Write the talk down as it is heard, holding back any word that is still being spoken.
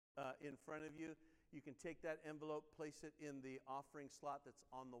in front of you. You can take that envelope, place it in the offering slot that's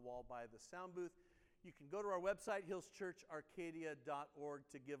on the wall by the sound booth. You can go to our website, hillschurcharcadia.org,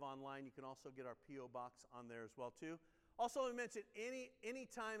 to give online. You can also get our P.O. box on there as well, too. Also, I mentioned any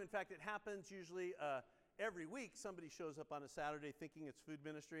time, in fact, it happens usually every week, somebody shows up on a Saturday thinking it's food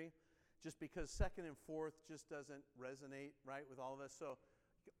ministry, just because second and fourth just doesn't resonate, right, with all of us. So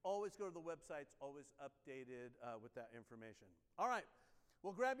you can always go to the website. It's always updated with that information. All right.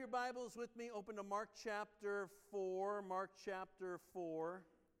 Well, grab your Bibles with me. Open to Mark chapter 4. Mark chapter 4.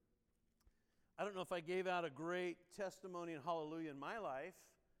 I don't know if I gave out a great testimony and hallelujah in my life.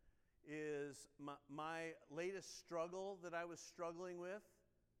 Is my latest struggle that I was struggling with.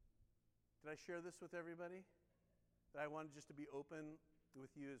 Did I share this with everybody? That I wanted just to be open with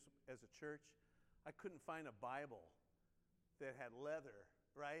you as a church. I couldn't find a Bible that had leather,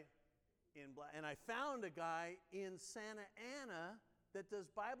 right? In black. And I found a guy in Santa Ana that does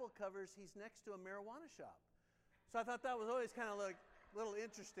Bible covers. He's next to a marijuana shop. So I thought that was always kind of like a little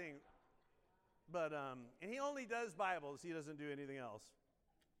interesting. But and he only does Bibles. He doesn't do anything else.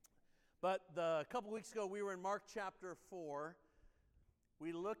 But a couple weeks ago, we were in Mark chapter 4.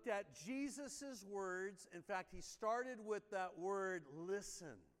 We looked at Jesus' words. In fact, he started with that word,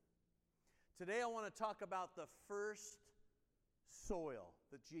 listen. Today, I want to talk about the first soil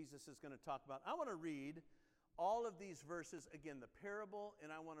that Jesus is going to talk about. I want to read all of these verses, again, the parable,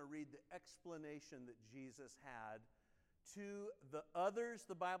 and I want to read the explanation that Jesus had to the others.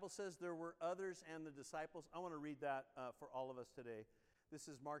 The Bible says there were others and the disciples. I want to read that for all of us today. This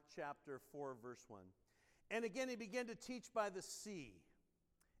is Mark chapter 4, verse 1. And again, he began to teach by the sea,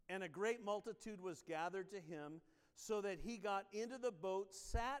 and a great multitude was gathered to him, so that he got into the boat,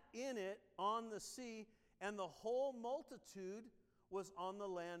 sat in it on the sea, and the whole multitude was on the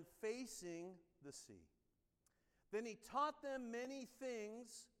land facing the sea. Then he taught them many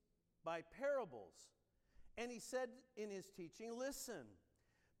things by parables. And he said in his teaching, listen,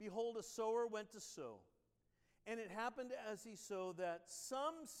 behold, a sower went to sow. And it happened as he sowed that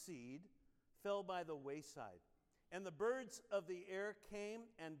some seed fell by the wayside, and the birds of the air came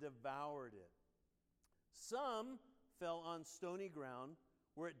and devoured it. Some fell on stony ground,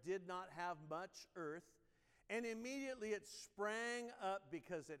 where it did not have much earth, and immediately it sprang up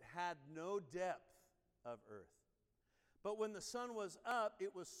because it had no depth of earth. But when the sun was up,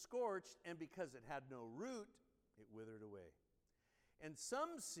 it was scorched, and because it had no root, it withered away. And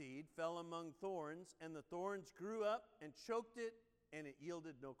some seed fell among thorns, and the thorns grew up and choked it, and it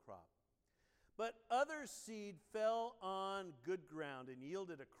yielded no crop. But other seed fell on good ground and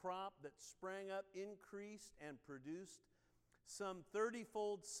yielded a crop that sprang up, increased, and produced some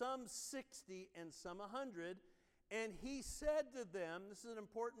 30-fold, some 60, and some 100. And he said to them, this is an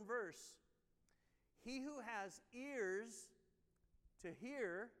important verse, he who has ears to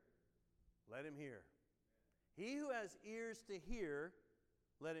hear, let him hear. He who has ears to hear,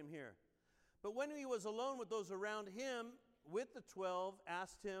 let him hear. But when he was alone with those around him, with the 12,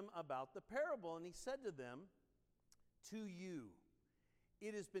 asked him about the parable. And he said to them, to you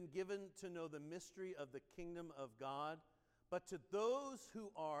it has been given to know the mystery of the kingdom of God, but to those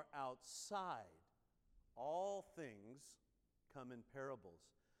who are outside, all things come in parables,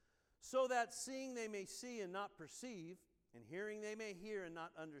 so that seeing they may see and not perceive, and hearing they may hear and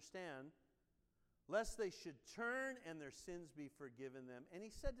not understand, lest they should turn and their sins be forgiven them. And he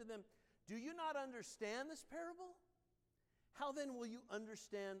said to them, do you not understand this parable? How then will you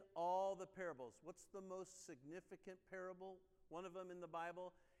understand all the parables? What's the most significant parable? One of them in the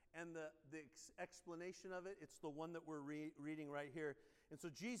Bible. And the explanation of it, it's the one that we're reading right here. And so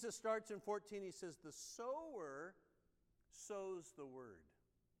Jesus starts in 14. He says, the sower sows the word.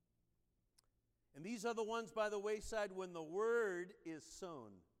 And these are the ones by the wayside when the word is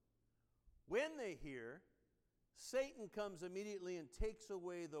sown. When they hear, Satan comes immediately and takes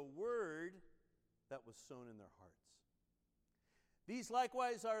away the word that was sown in their hearts. These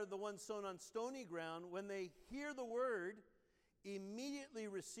likewise are the ones sown on stony ground. When they hear the word, immediately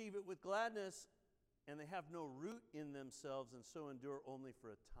receive it with gladness, and they have no root in themselves, and so endure only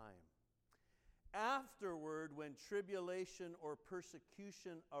for a time. Afterward, when tribulation or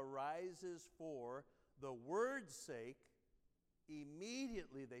persecution arises for the word's sake,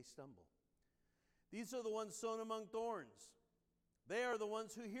 immediately they stumble. These are the ones sown among thorns. They are the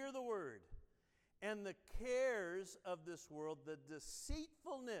ones who hear the word, and the cares of this world, the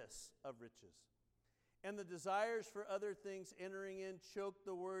deceitfulness of riches, and the desires for other things entering in choke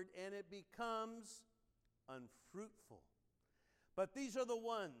the word, and it becomes unfruitful. But these are the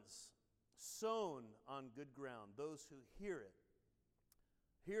ones sown on good ground, those who hear it,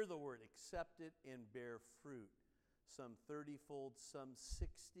 hear the word, accept it, and bear fruit. some 30-fold, some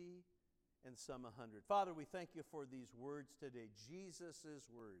 60, and some 100. Father, we thank you for these words today, Jesus'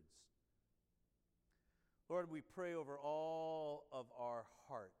 words. Lord, we pray over all of our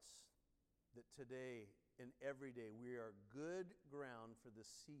hearts that today and every day we are good ground for the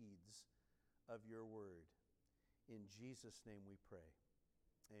seeds of your word. In Jesus' name we pray.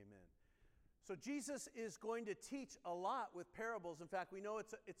 Amen. So Jesus is going to teach a lot with parables. In fact, we know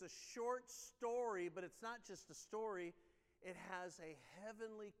it's a short story, but it's not just a story. It has a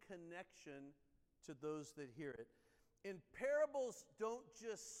heavenly connection to those that hear it. And parables don't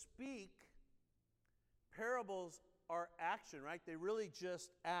just speak. Parables are action, right? They really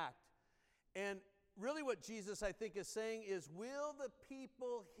just act. And really what Jesus, I think, is saying is, will the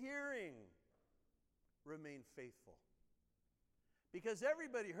people hearing remain faithful? Because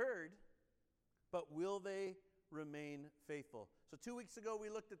everybody heard, but will they remain faithful? So 2 weeks ago, we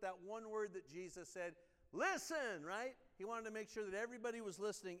looked at that one word that Jesus said, listen, right? He wanted to make sure that everybody was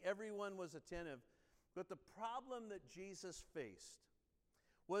listening, everyone was attentive. But the problem that Jesus faced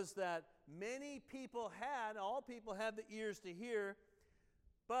was that many people all people had the ears to hear,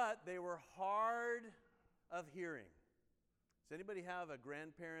 but they were hard of hearing. Does anybody have a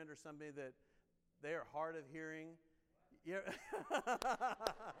grandparent or somebody that they are hard of hearing? Yeah.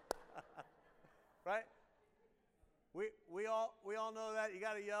 Right? We all know that. You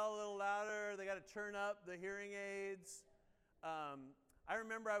got to yell a little louder. They got to turn up the hearing aids. I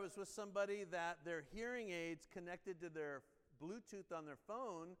remember I was with somebody that their hearing aids connected to their Bluetooth on their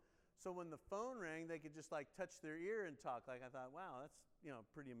phone, so when the phone rang, they could just like touch their ear and talk. Like I thought, wow, that's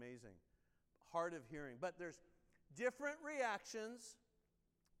pretty amazing. Hard of hearing, but there's different reactions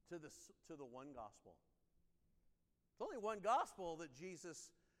to the one gospel. It's only one gospel that Jesus.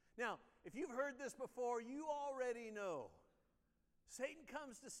 Now, if you've heard this before, you already know Satan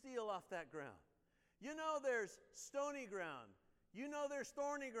comes to steal off that ground. You know there's stony ground. You know there's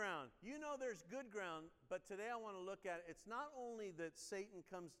thorny ground. You know there's good ground. But today I want to look at it's not only that Satan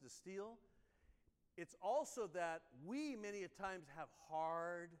comes to steal, it's also that we many a times have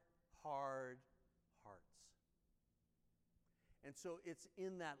hard hearts. And so it's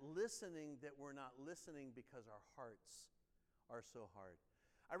in that listening that we're not listening because our hearts are so hard.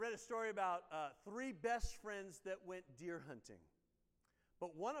 I read a story about 3 best friends that went deer hunting.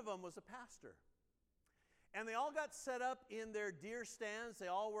 But one of them was a pastor. And they all got set up in their deer stands. They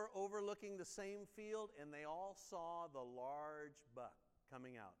all were overlooking the same field, and they all saw the large buck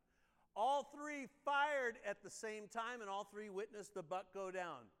coming out. All 3 fired at the same time, and all 3 witnessed the buck go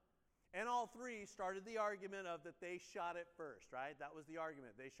down. And all 3 started the argument of that they shot it first, right? That was the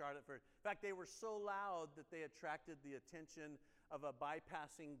argument. They shot it first. In fact, they were so loud that they attracted the attention of a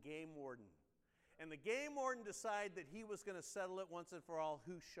bypassing game warden. And the game warden decided that he was going to settle it once and for all.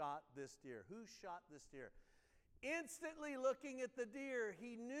 Who shot this deer? Who shot this deer? Instantly looking at the deer,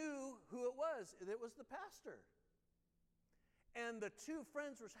 he knew who it was. It was the pastor. And the 2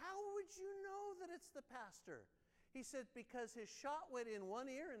 friends were, how would you know that it's the pastor? He said, because his shot went in one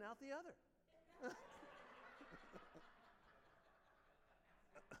ear and out the other.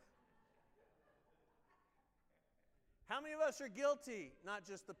 How many of us are guilty? Not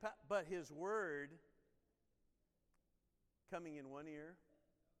just but his word coming in one ear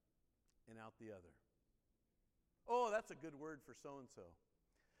and out the other. Oh, that's a good word for so-and-so.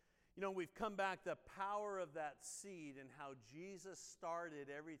 We've come back the power of that seed and how Jesus started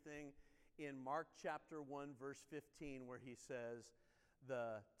everything in Mark chapter 1, verse 15, where he says,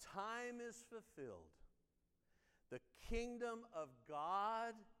 the time is fulfilled. The kingdom of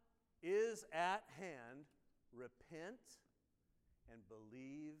God is at hand. Repent and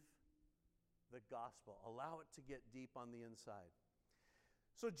believe the gospel. Allow it to get deep on the inside.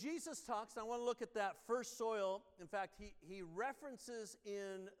 So Jesus talks, and I want to look at that first soil. In fact, he references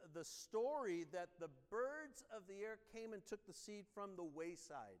in the story that the birds of the air came and took the seed from the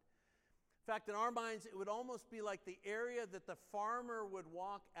wayside. In fact, in our minds, it would almost be like the area that the farmer would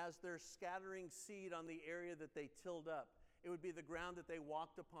walk as they're scattering seed on the area that they tilled up. It would be the ground that they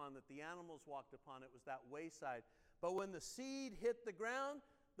walked upon, that the animals walked upon. It was that wayside. But when the seed hit the ground,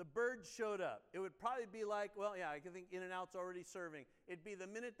 the birds showed up. It would probably be like, I think In-N-Out's already serving. It'd be the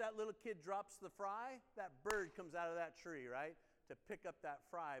minute that little kid drops the fry, that bird comes out of that tree, right, to pick up that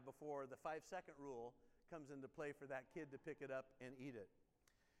fry before the 5-second rule comes into play for that kid to pick it up and eat it.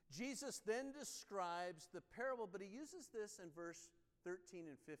 Jesus then describes the parable, but he uses this in verse 13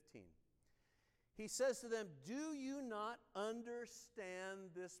 and 15. He says to them, do you not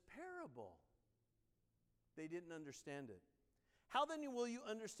understand this parable? They didn't understand it. How then will you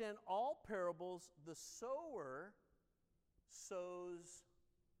understand all parables? The sower sows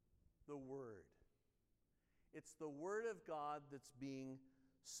the word. It's the word of God that's being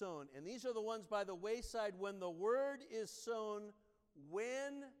sown. And these are the ones by the wayside when the word is sown,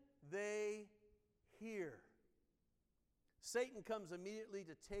 when they hear. Satan comes immediately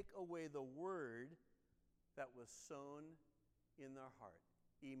to take away the word that was sown in their heart.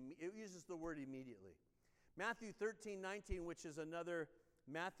 It uses the word immediately. Matthew 13:19, which is another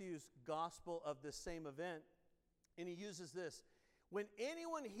Matthew's gospel of this same event, and he uses this. When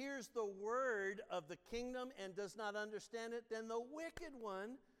anyone hears the word of the kingdom and does not understand it, then the wicked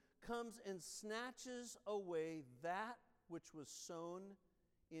one comes and snatches away that which was sown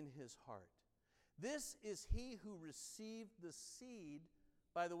in his heart. This is he who received the seed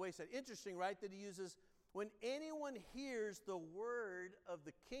by the wayside. Interesting, right, that he uses, when anyone hears the word of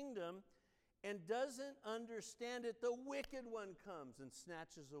the kingdom and doesn't understand it, the wicked one comes and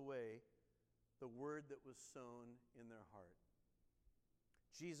snatches away the word that was sown in their heart.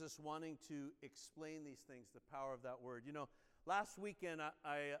 Jesus wanting to explain these things, the power of that word. You know, last weekend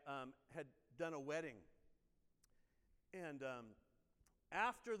I had done a wedding. And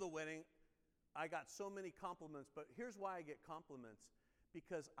after the wedding, I got so many compliments. But here's why I get compliments.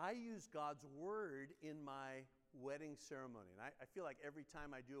 Because I use God's word in my wedding ceremony. And I feel like every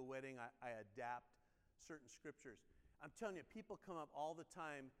time I do a wedding, I adapt certain scriptures. I'm telling you, people come up all the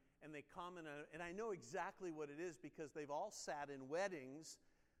time and they comment on it. And I know exactly what it is because they've all sat in weddings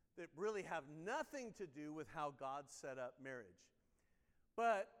that really have nothing to do with how God set up marriage.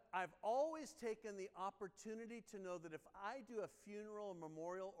 But I've always taken the opportunity to know that if I do a funeral, a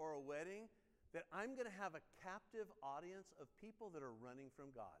memorial, or a wedding, that I'm going to have a captive audience of people that are running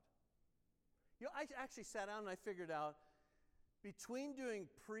from God. You know, I actually sat down and I figured out between doing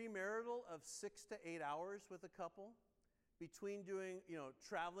premarital of 6 to 8 hours with a couple, between doing,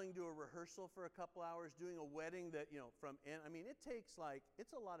 traveling to a rehearsal for a couple hours, doing a wedding that, it takes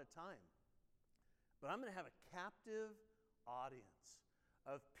it's a lot of time. But I'm going to have a captive audience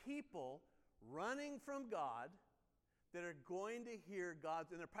of people running from God that are going to hear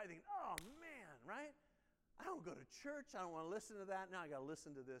God's, and they're probably thinking, oh man, right? I don't go to church. I don't want to listen to that. Now I got to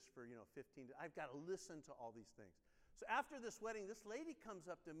listen to this for, 15, I've got to listen to all these things. So after this wedding, this lady comes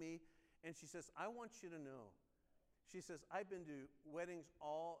up to me and she says, I want you to know. She says, I've been to weddings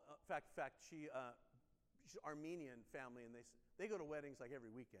in fact, she's Armenian family, and they go to weddings like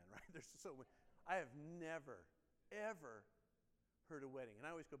every weekend, right? I have never, ever heard a wedding. And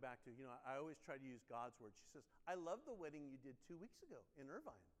I always go back to, I always try to use God's word. She says, I love the wedding you did 2 weeks ago in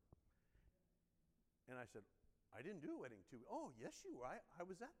Irvine. And I said, I didn't do a wedding 2 weeks. Oh, yes, you were. I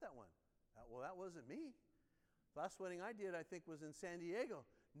was at that one. Well, that wasn't me. Last wedding I did, I think, was in San Diego.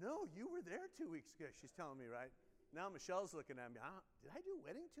 No, you were there 2 weeks ago, she's telling me, right? Now Michelle's looking at me. Did I do a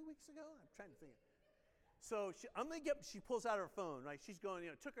wedding 2 weeks ago? I'm trying to think. So she pulls out her phone, right? She's going,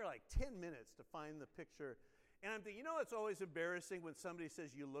 it took her like 10 minutes to find the picture. And I'm thinking, it's always embarrassing when somebody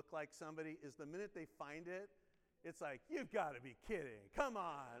says you look like somebody, is the minute they find it, it's like, you've got to be kidding. Come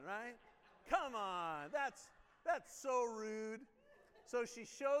on, right? Come on. That's so rude. So she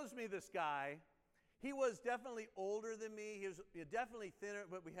shows me this guy. He was definitely older than me. He was definitely thinner,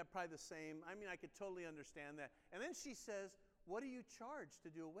 but we have probably the same. I mean, I could totally understand that. And then she says, what do you charge to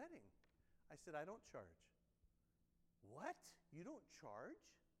do a wedding? I said, I don't charge. What? You don't charge?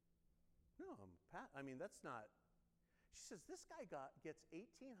 No, that's not. She says, this guy gets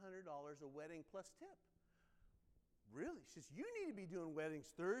 $1,800 a wedding plus tip. Really? She says, you need to be doing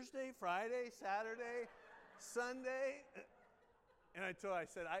weddings Thursday, Friday, Saturday, Sunday. And I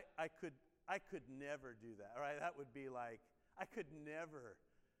said, I could never do that, right? That would be like, I could never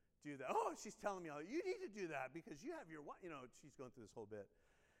do that. Oh, she's telling me, you need to do that because you have your wife. She's going through this whole bit.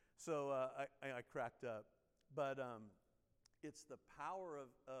 So I cracked up. But it's the power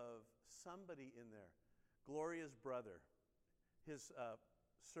of somebody in there. Gloria's brother, his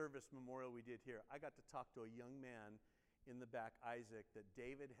service memorial we did here, I got to talk to a young man in the back, Isaac, that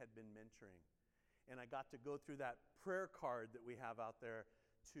David had been mentoring. And I got to go through that prayer card that we have out there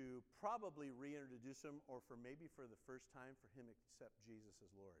to probably reintroduce him, or maybe for the first time for him to accept Jesus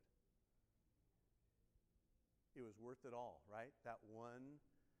as Lord. It was worth it all, right?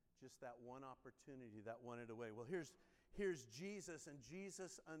 Just that one opportunity, that one it away. Well, here's Jesus, and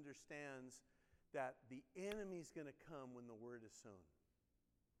Jesus understands that the enemy's going to come when the word is sown.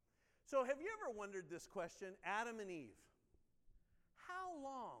 So have you ever wondered this question? Adam and Eve, how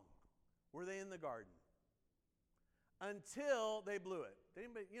long were they in the garden? Until they blew it.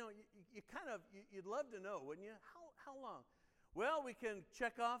 Anybody, you'd love to know, wouldn't you? How long? Well, we can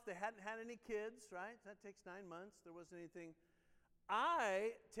check off they hadn't had any kids, right? That takes 9 months. There wasn't anything.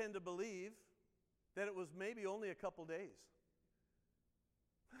 I tend to believe that it was maybe only a couple days.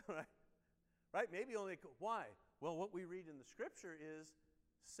 Right? Right? Maybe only, why? Well, what we read in the scripture is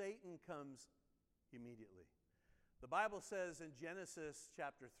Satan comes immediately. The Bible says in Genesis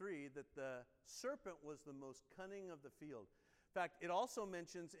chapter 3 that the serpent was the most cunning of the field. In fact, it also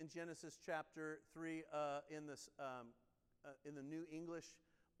mentions in Genesis chapter 3 in the New English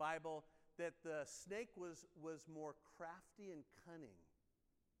Bible that the snake was more crafty and cunning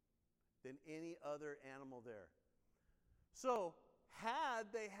than any other animal there. So, had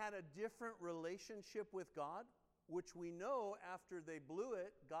they had a different relationship with God, which we know after they blew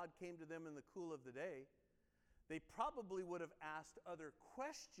it, God came to them in the cool of the day, they probably would have asked other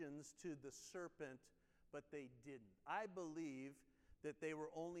questions to the serpent, but they didn't. I believe that they were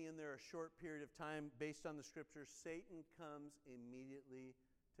only in there a short period of time. Based on the scripture, Satan comes immediately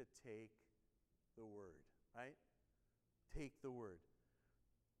to take the word, right? Take the word.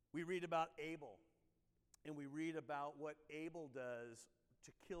 We read about Abel, and we read about what Abel does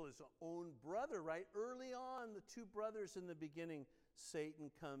to kill his own brother, right? Early on, the two brothers in the beginning,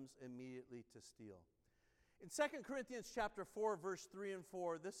 Satan comes immediately to steal. In 2 Corinthians chapter 4, verse 3 and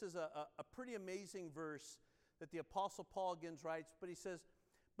 4, this is a pretty amazing verse that the Apostle Paul again writes, but he says,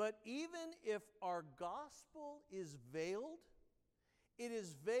 "But even if our gospel is veiled, it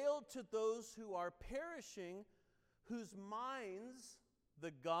is veiled to those who are perishing, whose minds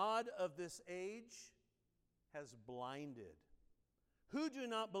the God of this age has blinded, who do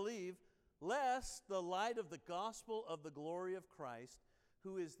not believe, lest the light of the gospel of the glory of Christ,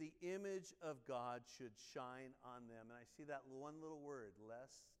 who is the image of God, should shine on them." And I see that one little word,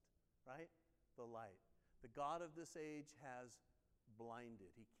 lest, right? The light. The God of this age has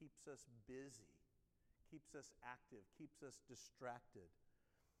blinded. He keeps us busy, keeps us active, keeps us distracted.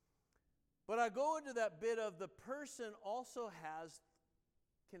 But I go into that bit of the person also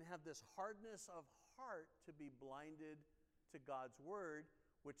can have this hardness of heart to be blinded to God's word,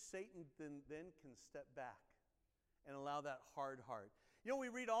 which Satan then can step back and allow that hard heart. You know, we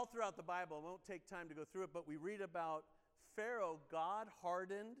read all throughout the Bible, I won't take time to go through it, but we read about Pharaoh. God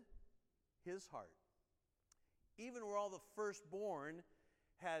hardened his heart. Even where all the firstborn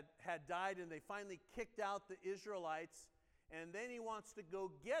had died and they finally kicked out the Israelites, and then he wants to go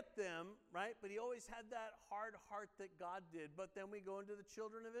get them, right? But he always had that hard heart that God did. But then we go into the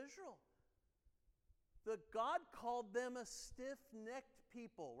children of Israel. God called them a stiff-necked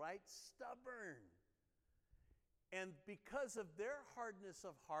people, right? Stubborn. And because of their hardness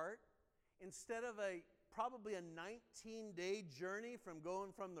of heart, instead of probably a 19-day journey from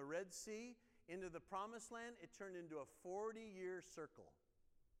going from the Red Sea into the Promised Land, it turned into a 40-year circle.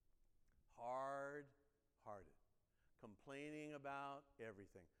 Hard-hearted. Complaining about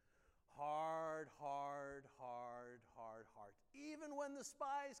everything. Hard heart. Even when the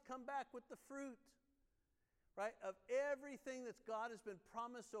spies come back with the fruit, right, of everything that God has been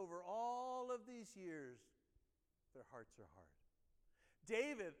promised over all of these years, their hearts are hard.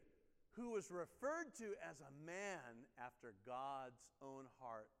 David, who was referred to as a man after God's own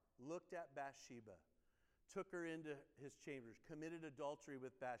heart, looked at Bathsheba, took her into his chambers, committed adultery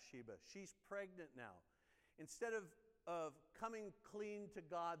with Bathsheba. She's pregnant now. Instead of coming clean to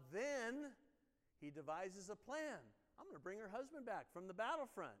God, then he devises a plan. I'm going to bring her husband back from the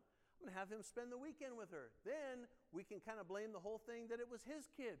battlefront. I'm going to have him spend the weekend with her. Then we can kind of blame the whole thing that it was his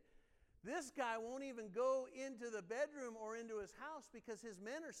kid. This guy won't even go into the bedroom or into his house because his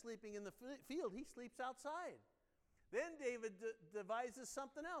men are sleeping in the field. He sleeps outside. Then David devises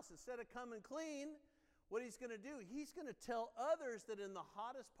something else. Instead of coming clean, what he's going to do, he's going to tell others that in the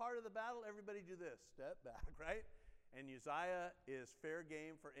hottest part of the battle, everybody do this, step back, right? And Uzziah is fair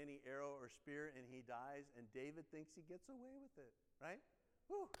game for any arrow or spear, and he dies, and David thinks he gets away with it, right?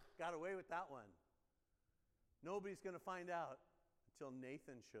 Whew, got away with that one. Nobody's going to find out until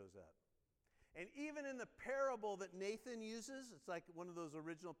Nathan shows up. And even in the parable that Nathan uses, it's like one of those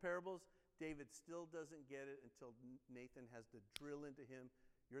original parables, David still doesn't get it until Nathan has to drill into him,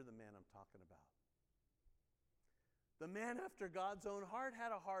 you're the man I'm talking about. The man after God's own heart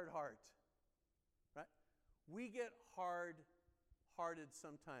had a hard heart. Right? We get hard-hearted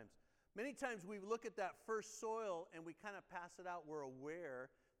sometimes. Many times we look at that first soil and we kind of pass it out. We're aware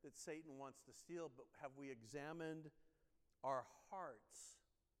that Satan wants to steal, but have we examined our hearts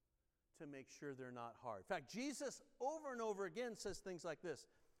to make sure they're not hard? In fact, Jesus over and over again says things like this.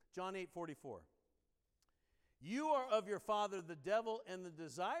 John 8:44. You are of your father the devil, and the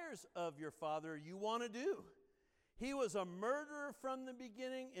desires of your father you want to do. He was a murderer from the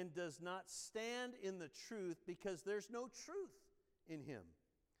beginning and does not stand in the truth because there's no truth in him.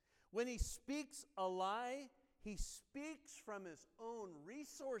 When he speaks a lie, he speaks from his own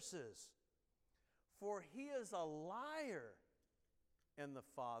resources, for he is a liar and the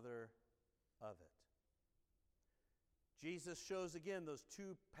father of it. Jesus shows again those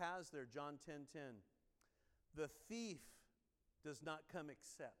two paths there, John 10:10. The thief does not come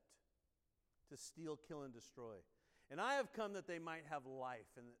except to steal, kill, and destroy. And I have come that they might have life,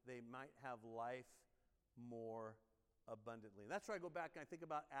 and that they might have life more abundantly. That's where I go back and I think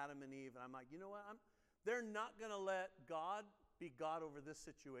about Adam and Eve, and I'm like, you know what? They're not going to let God be God over this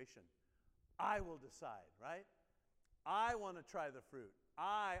situation. I will decide, right? I want to try the fruit.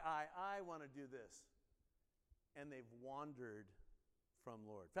 I want to do this. And they've wandered from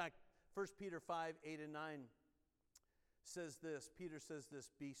Lord. In fact, 1 Peter 5:8-9 says this. Peter says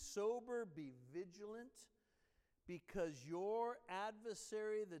this, be sober, be vigilant, because your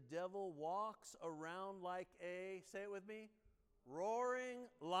adversary, the devil, walks around like a, say it with me, roaring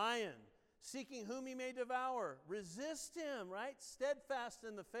lion, seeking whom he may devour. Resist him, right? Steadfast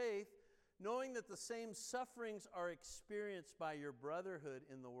in the faith, knowing that the same sufferings are experienced by your brotherhood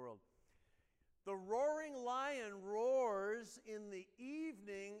in the world. The roaring lion roars in the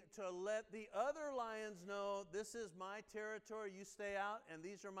evening to let the other lions know, this is my territory, you stay out, and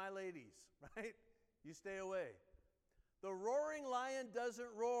these are my ladies, right? You stay away. The roaring lion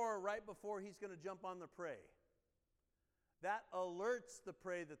doesn't roar right before he's going to jump on the prey. That alerts the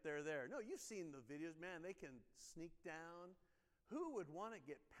prey that they're there. No, you've seen the videos. Man, they can sneak down. Who would want to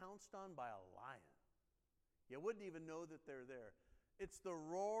get pounced on by a lion? You wouldn't even know that they're there. It's the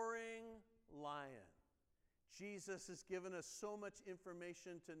roaring lion. Jesus has given us so much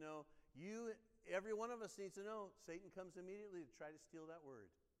information to know. Every one of us needs to know Satan comes immediately to try to steal that word,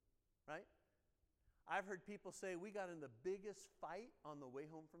 right? I've heard people say we got in the biggest fight on the way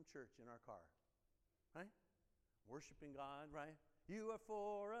home from church in our car, right? Worshiping God, right? You are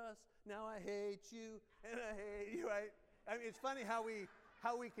for us, now I hate you, and I hate you, right? I mean, it's funny how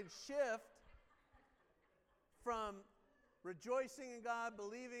we can shift from rejoicing in God,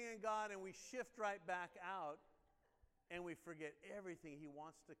 believing in God, and we shift right back out, and we forget everything. He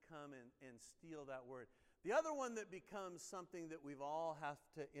wants to come and steal that word. The other one that becomes something that we've all have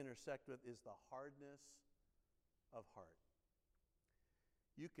to intersect with is the hardness of heart.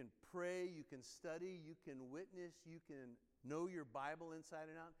 You can pray, you can study, you can witness, you can know your Bible inside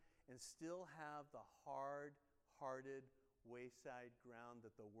and out, and still have the hard-hearted wayside ground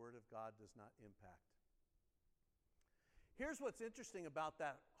that the Word of God does not impact. Here's what's interesting about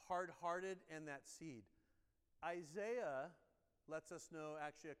that hard-hearted and that seed. Isaiah lets us know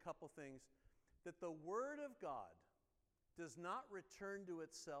actually a couple things. That the Word of God does not return to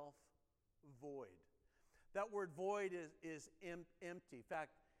itself void. That word void is empty. In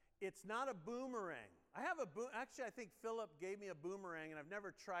fact, it's not a boomerang. Actually, I think Philip gave me a boomerang, and I've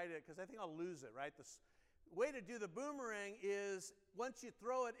never tried it because I think I'll lose it, right? The way to do the boomerang is once you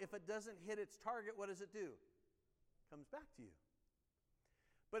throw it, if it doesn't hit its target, what does it do? It comes back to you.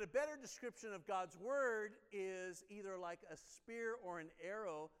 But a better description of God's Word is either like a spear or an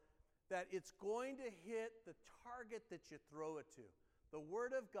arrow, that it's going to hit the target that you throw it to. The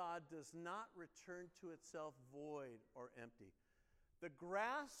Word of God does not return to itself void or empty. The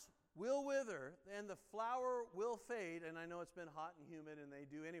grass will wither and the flower will fade, and I know it's been hot and humid and they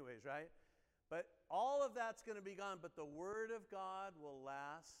do anyways, right? But all of that's going to be gone, but the Word of God will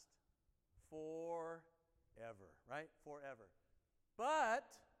last forever, right? Forever. But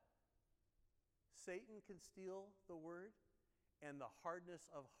Satan can steal the Word, and the hardness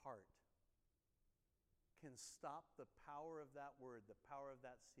of heart can stop the power of that word, the power of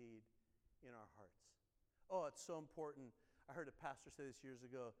that seed in our hearts. Oh, it's so important. I heard a pastor say this years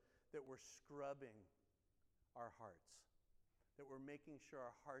ago, that we're scrubbing our hearts, that we're making sure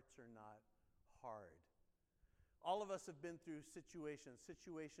our hearts are not hard. All of us have been through situations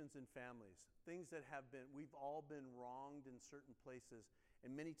in families, things that we've all been wronged in certain places,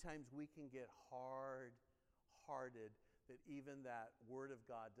 and many times we can get hard-hearted that even that word of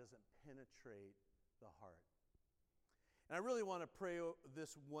God doesn't penetrate the heart. And I really want to pray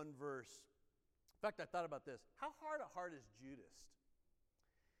this one verse. In fact, I thought about this. How hard a heart is Judas?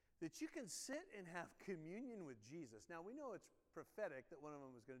 That you can sit and have communion with Jesus. Now, we know it's prophetic that one of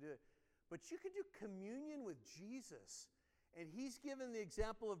them was going to do it. But you can do communion with Jesus. And he's given the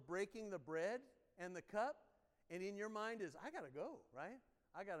example of breaking the bread and the cup. And in your mind is, I got to go, right?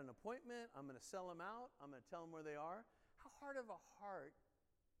 I got an appointment. I'm going to sell them out. I'm going to tell them where they are. How hard of a heart.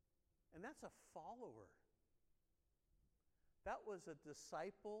 And that's a follower. That was a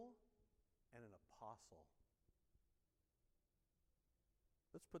disciple and an apostle.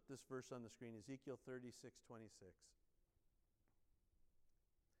 Let's put this verse on the screen, Ezekiel 36:26.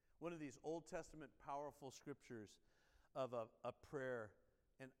 One of these Old Testament powerful scriptures of a prayer.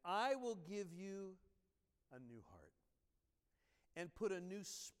 And I will give you a new heart and put a new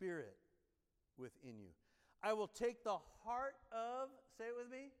spirit within you. I will take the heart of, say it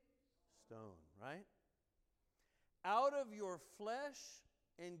with me, stone, right? Out of your flesh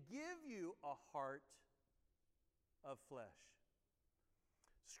and give you a heart of flesh.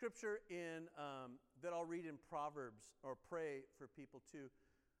 Scripture that I'll read in Proverbs, or pray for people too.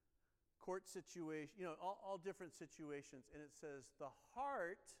 Court situation, all different situations. And it says, the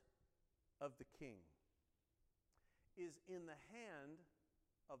heart of the king is in the hand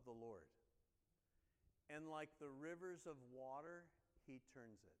of the Lord. And like the rivers of water, he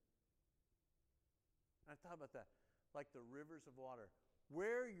turns it. And I thought about that. Like the rivers of water.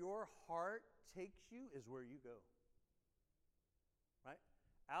 Where your heart takes you is where you go. Right?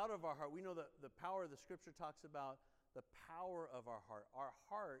 Out of our heart. We know that the power of the Scripture talks about the power of our heart. Our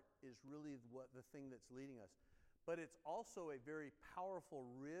heart is really the thing that's leading us. But it's also a very powerful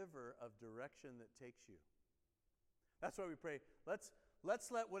river of direction that takes you. That's why we pray, let's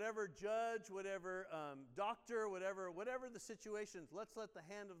let whatever judge, whatever doctor, whatever the situations, let's let the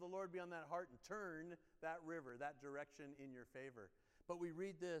hand of the Lord be on that heart and turn that river, that direction in your favor. But we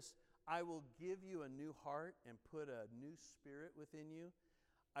read this, I will give you a new heart and put a new spirit within you.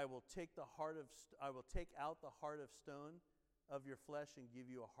 I will take out the heart of stone of your flesh and give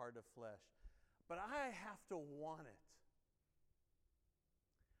you a heart of flesh. But I have to want it.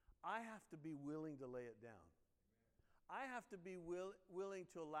 I have to be willing to lay it down. I have to be willing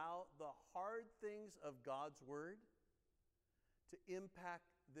to allow the hard things of God's Word to impact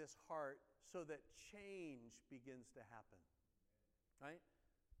this heart so that change begins to happen. Right?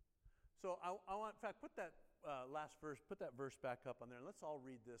 So I want, in fact, put that last verse, put that verse back up on there, and let's all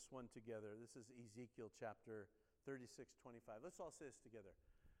read this one together. This is Ezekiel chapter 36:25. Let's all say this together.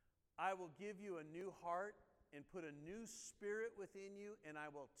 I will give you a new heart and put a new spirit within you, and I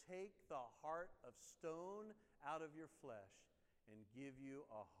will take the heart of stone out of your flesh and give you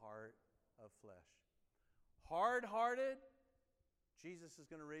a heart of flesh. Hard-hearted, Jesus is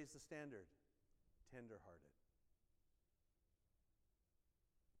going to raise the standard. Tender-hearted.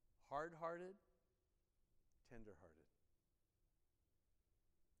 Hard-hearted, tender-hearted.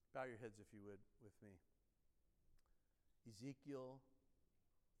 Bow your heads if you would with me. Ezekiel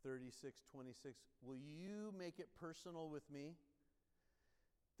 36:26. Will you make it personal with me?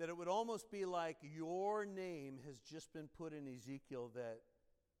 That it would almost be like your name has just been put in Ezekiel, that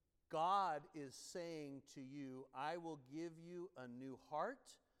God is saying to you, I will give you a new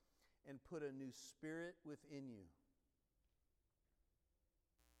heart and put a new spirit within you.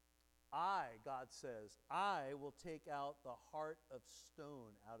 God says, I will take out the heart of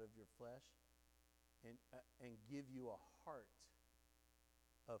stone out of your flesh and give you a heart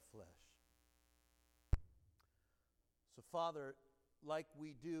of flesh. So, Father, like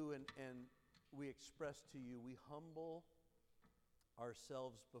we do and we express to you, we humble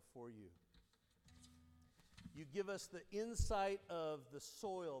ourselves before you. You give us the insight of the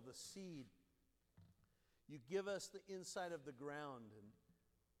soil, the seed. You give us the insight of the ground. And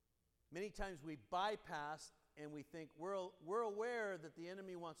many times we bypass and we think we're aware that the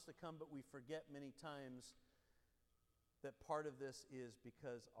enemy wants to come, but we forget many times that part of this is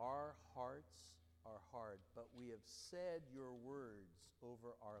because our hearts are hard, but we have said your words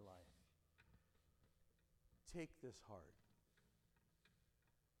over our life. Take this heart.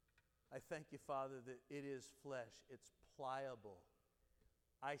 I thank you, Father, that it is flesh. It's pliable.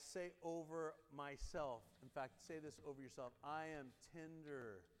 I say over myself, in fact, say this over yourself, I am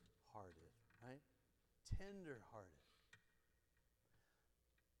tender-hearted, right? Tender-hearted.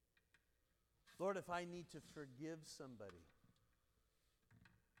 Lord, if I need to forgive somebody,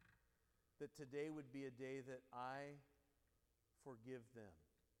 that today would be a day that I forgive them.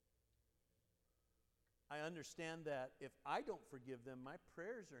 I understand that if I don't forgive them, my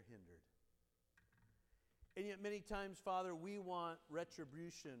prayers are hindered. And yet many times, Father, we want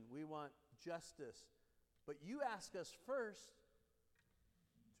retribution, we want justice, but you ask us first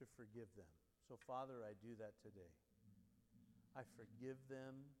to forgive them. So, Father, I do that today. I forgive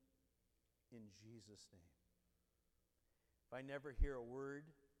them in Jesus' name. If I never hear a word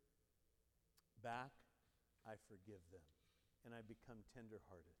back, I forgive them, and I become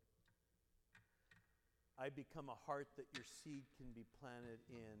tender-hearted. I become a heart that your seed can be planted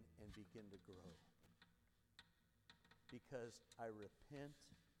in and begin to grow. Because I repent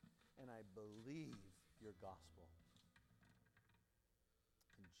and I believe your gospel.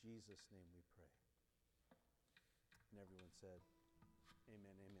 In Jesus' name we pray. And everyone said,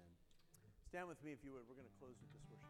 amen, amen. Stand with me if you would. We're going to close with this worship.